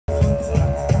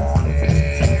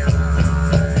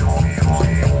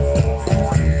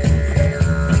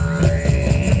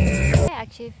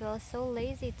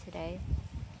busy today.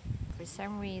 For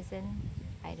some reason,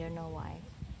 I don't know why.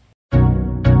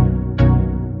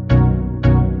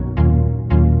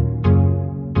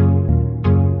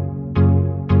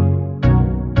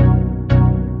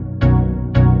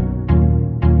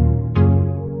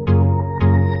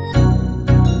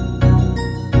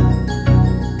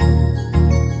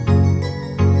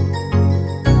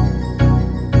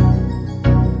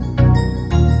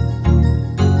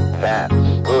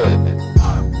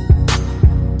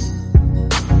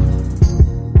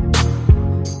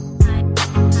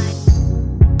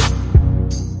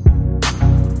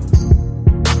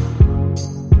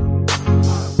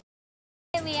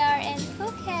 We are in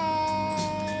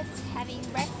Phuket, having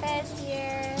breakfast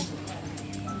here.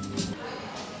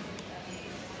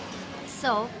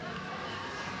 So,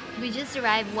 we just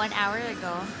arrived 1 hour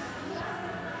ago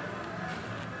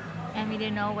and we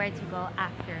didn't know where to go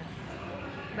after.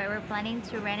 But we're planning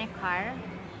to rent a car,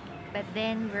 but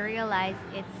then we realized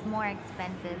it's more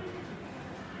expensive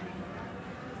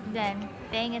than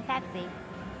paying a taxi.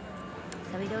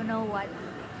 So we don't know what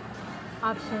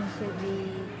option should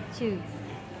we choose.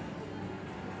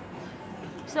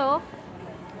 So,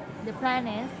 the plan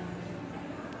is,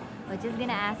 we're just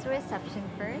gonna ask the reception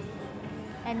first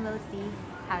and we'll see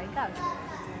how it goes.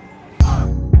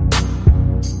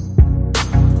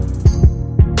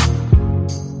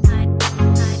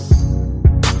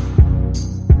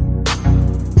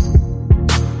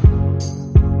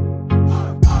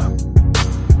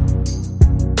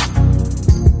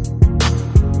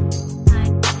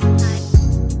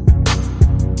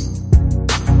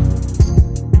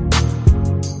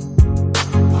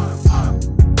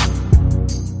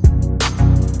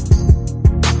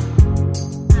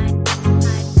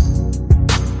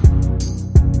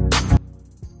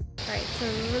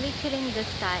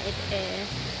 Decide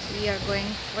if we are going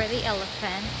for the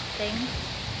elephant thing,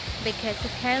 because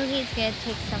apparently it's gonna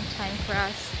take some time for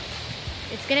us.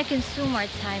 It's gonna consume our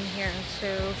time here.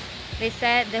 So they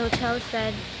said, the hotel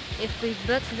said, if we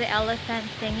book the elephant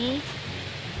thingy,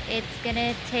 it's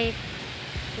gonna take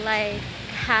like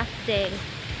half day.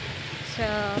 So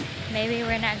maybe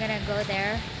we're not gonna go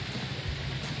there.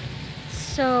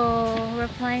 So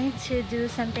we're planning to do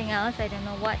something else. I don't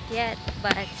know what yet,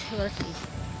 but we'll see.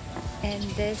 And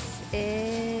this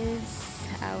is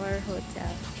our hotel.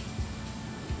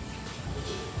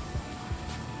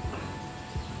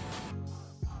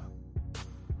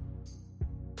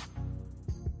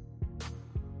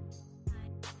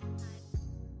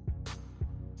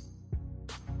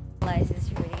 It's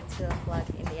really 2 o'clock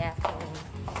in the afternoon.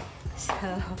 So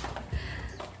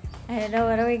I don't know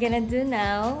what are we gonna do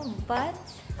now, but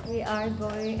we are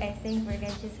going, I think we're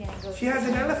just gonna go. She has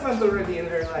an elephant already in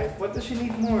her life. What does she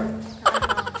need more?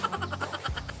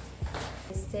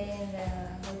 We stay in the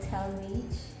hotel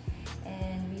beach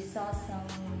and we saw some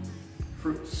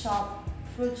fruit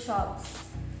shops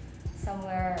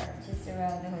somewhere just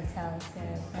around the hotel. So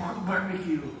pork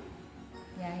barbecue.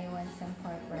 Yeah, he wants some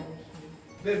pork barbecue.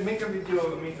 Then make a video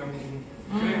of me coming.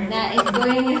 That is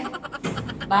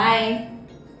going. Bye.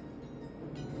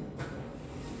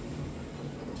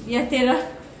 Yeah, Tira.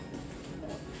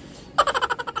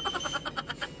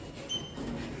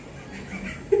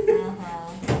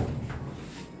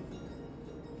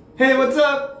 Hey, what's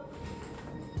up?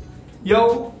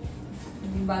 Yo.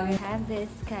 We have this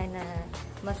kind of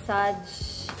massage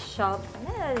shop.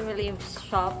 Not really a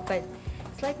shop, but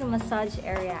it's like a massage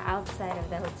area outside of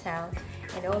the hotel.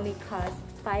 It only costs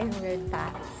 500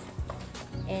 bahts.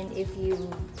 And if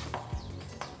you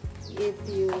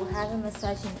have a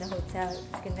massage in the hotel,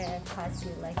 it's gonna cost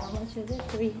you like, how much is it?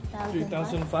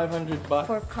 3,500 baht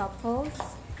for couples.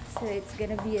 So it's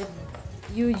gonna be a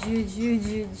huge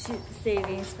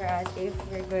savings for us if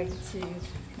we're going to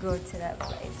go to that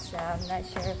place. So I'm not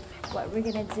sure what we're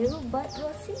gonna do, but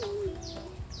we'll see.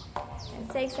 I'm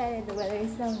so excited. The weather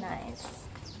is so nice.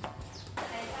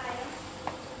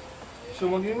 So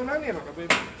maging mo na niya ka,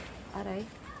 baby. Aray,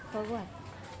 for what?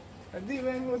 Hindi,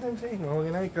 man, what I'm saying.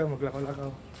 Maging na ikaw, maglakaw-lakaw.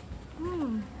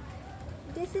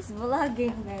 This is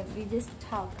vlogging, man. We just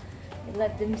talk and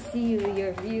let them see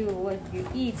your view, what you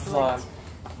eat,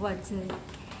 what to.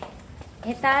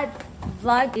 I thought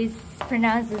vlog is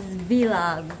pronounced as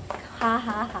vlog. Ha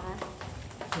ha ha.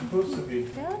 It's supposed to be.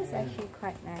 That was actually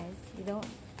quite nice. You don't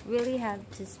really have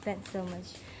to spend so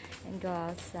much and go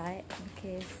outside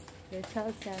because the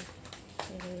hotel itself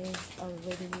is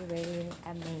already really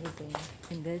amazing.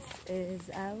 And this is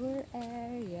our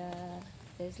area.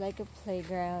 There's like a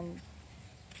playground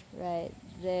right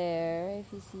there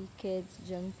if you see kids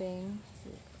jumping,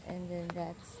 and then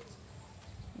that's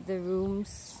the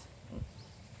rooms.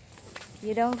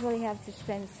 You don't really have to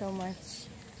spend so much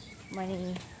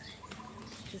money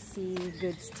to see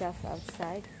good stuff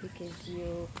outside because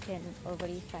you can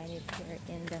already find it here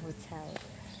in the hotel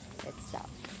itself.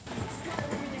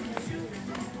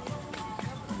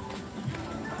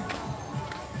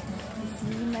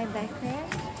 See my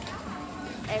background?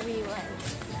 Everyone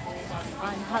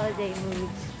on holiday mood.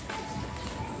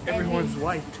 Everyone's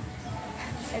white.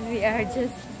 And we are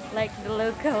just like the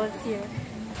locals here.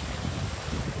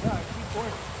 Yeah, I see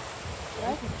corn.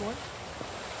 I see corn.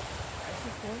 I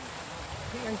see corn. I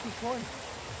think I see corn.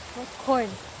 What corn?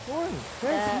 Corn.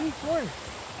 Where's me corn?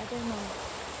 I don't know.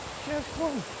 There's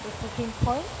corn. You're cooking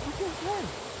corn? Cooking corn.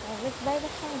 Let's buy the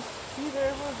corn. See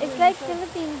there, It's like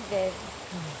Philippines, babe.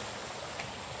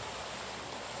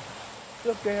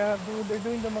 Look, they're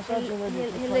doing the massage already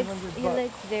for 500 He bucks.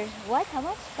 looks there. What? How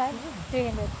much?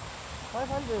 300.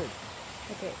 500.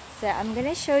 Okay, so I'm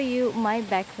gonna show you my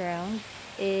background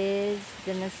is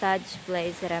the massage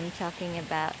place that I'm talking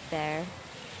about there.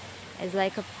 It's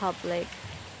like a public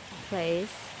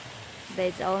place, but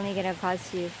it's only gonna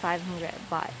cost you 500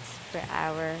 baht per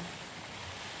hour.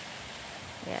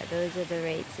 Yeah, those are the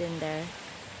rates in there.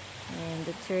 And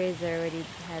the tourists are already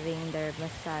having their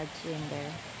massage in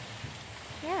there.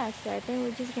 Yeah, so I think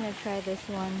we're just gonna try this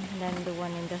one than the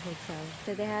one in the hotel.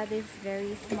 So they have these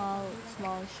very small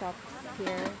shops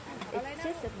here. It's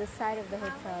just at the side of the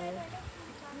hotel.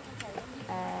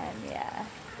 And yeah,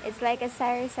 it's like a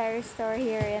sari store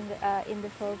here in the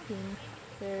Philippines.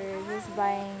 So we're just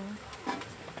buying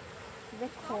the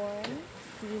corn,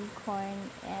 steamed corn,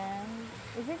 and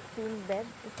is it steamed, babe?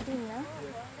 It's steamed, no?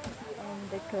 And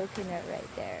the coconut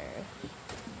right there.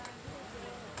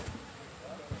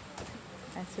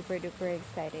 I'm super duper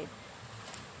excited.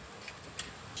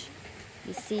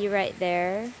 You see right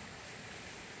there,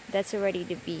 that's already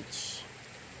the beach.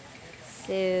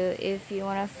 So if you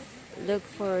want to look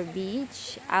for a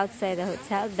beach outside the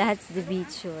hotel, that's the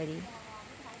beach already.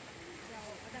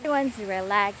 Everyone's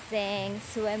relaxing,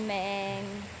 swimming.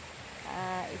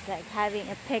 It's like having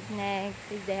a picnic.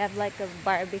 They have like a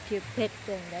barbecue pit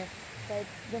in there. So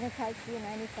it's gonna cost you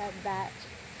 95 baht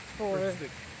for First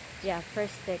stick. yeah,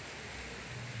 first stick.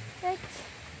 But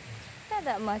not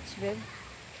that much, babe.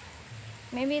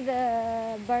 Maybe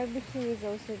the barbecue is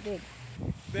also big.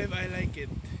 Babe, I like it.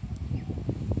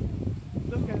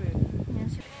 Look at it.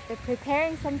 Yes. They're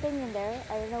preparing something in there.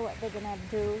 I don't know what they're gonna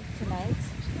do tonight.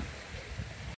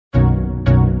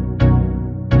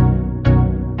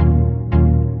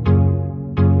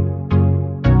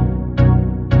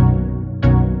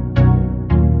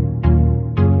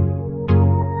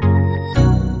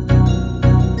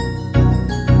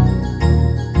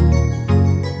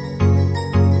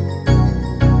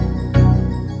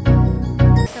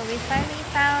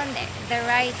 The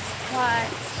right spot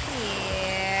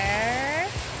here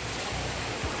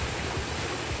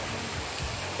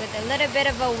with a little bit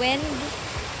of a wind,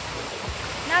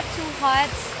 not too hot,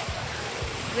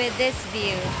 with this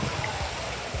view.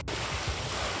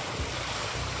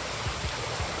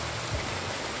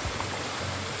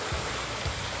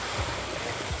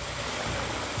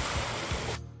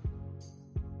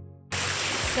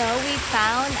 So we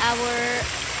found our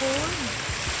food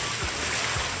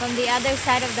from the other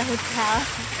side of the hotel.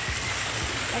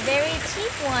 A very cheap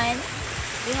one.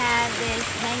 We have this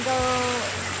mango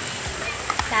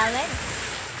salad,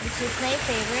 which is my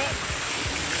favorite.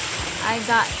 I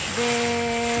got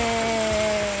this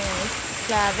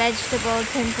vegetable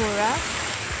tempura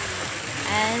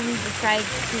and the fried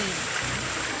squid.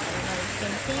 I don't know if you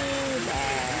can see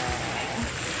there.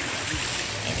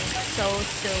 It is so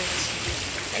cheap.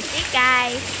 Let's eat,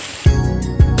 guys.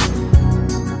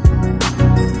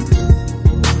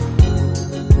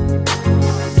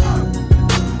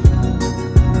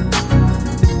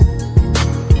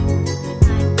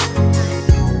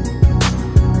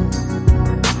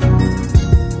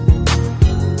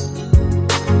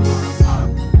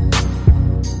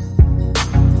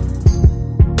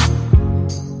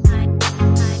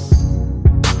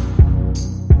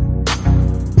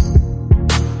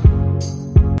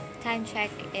 Time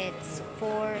check, it's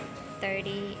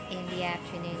 4:30 in the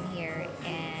afternoon here,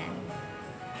 and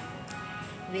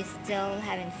we still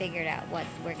haven't figured out what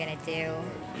we're gonna do.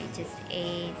 We just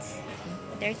ate.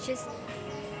 There's just,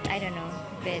 I don't know,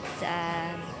 but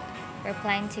we're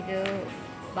planning to go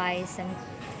buy some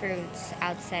fruits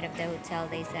outside of the hotel.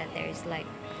 They said there's like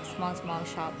small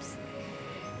shops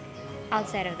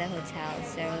outside of the hotel,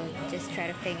 so just try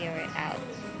to figure it out.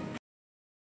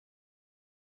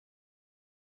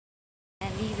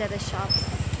 And these are the shops,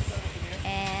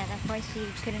 and of course we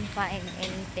couldn't find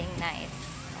anything nice.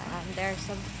 There are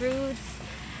some fruits,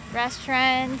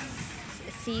 restaurants,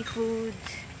 seafood,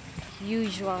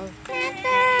 usual.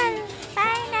 Pineapple!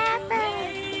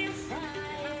 Pineapple!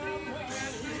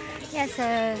 Yeah, so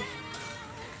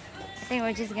I think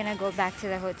we're just gonna go back to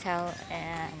the hotel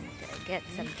and get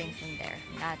something from there.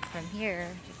 Not from here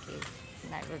because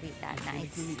it's not really that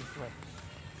nice.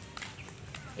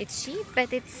 It's cheap,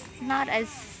 but it's not as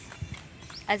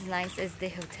nice as the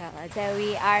hotel. So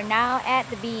we are now at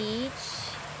the beach,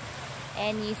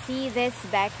 and you see this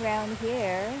background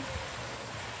here.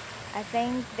 I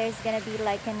think there's gonna be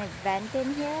like an event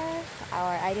in here,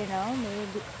 or I don't know,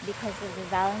 maybe because of the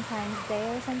Valentine's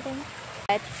Day or something.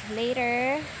 But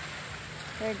later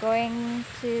we're going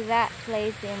to that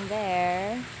place in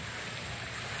there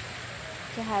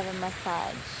to have a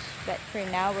massage. But for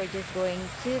now we're just going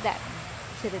to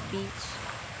the beach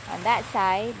on that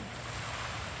side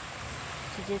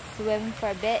to just swim for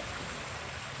a bit,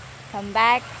 come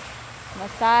back,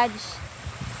 massage,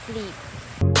 sleep.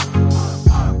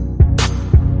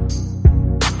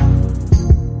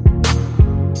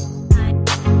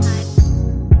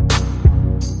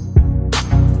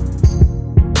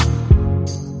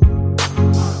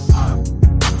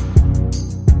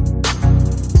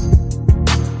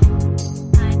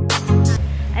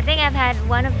 I think I've had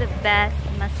one of the best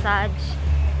massage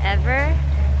ever,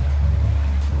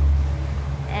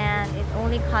 and it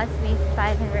only cost me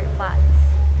 500 baht.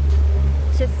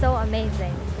 It's just so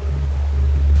amazing.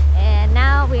 And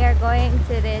now we are going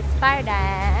to this fire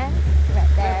dance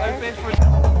right there.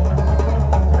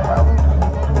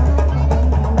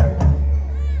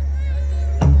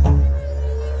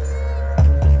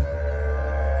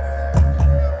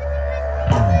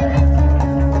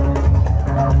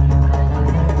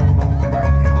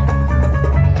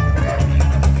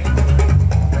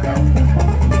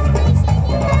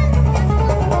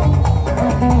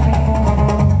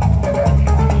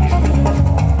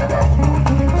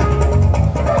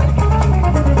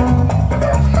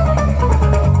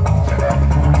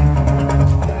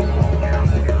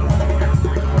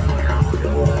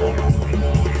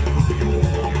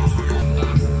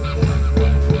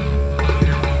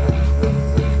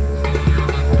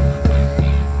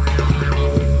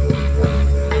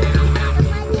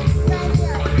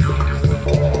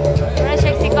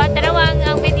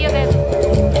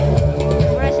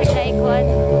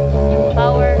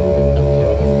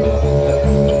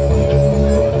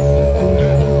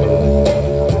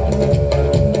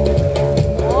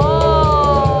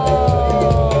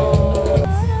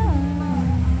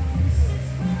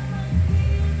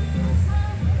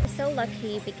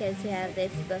 Because we have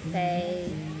this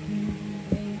buffet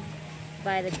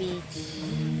by the beach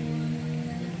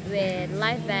with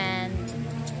live band,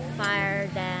 fire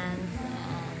dance,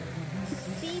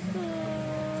 and seafood.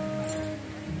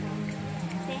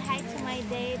 Say hi to my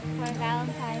date for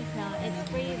Valentine's. No, it's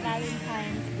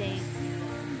pre-Valentine's Day.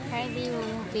 Currently we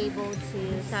won't be able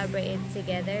to celebrate it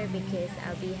together because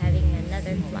I'll be having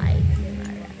another flight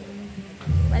tomorrow.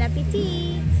 Bon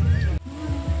appetit!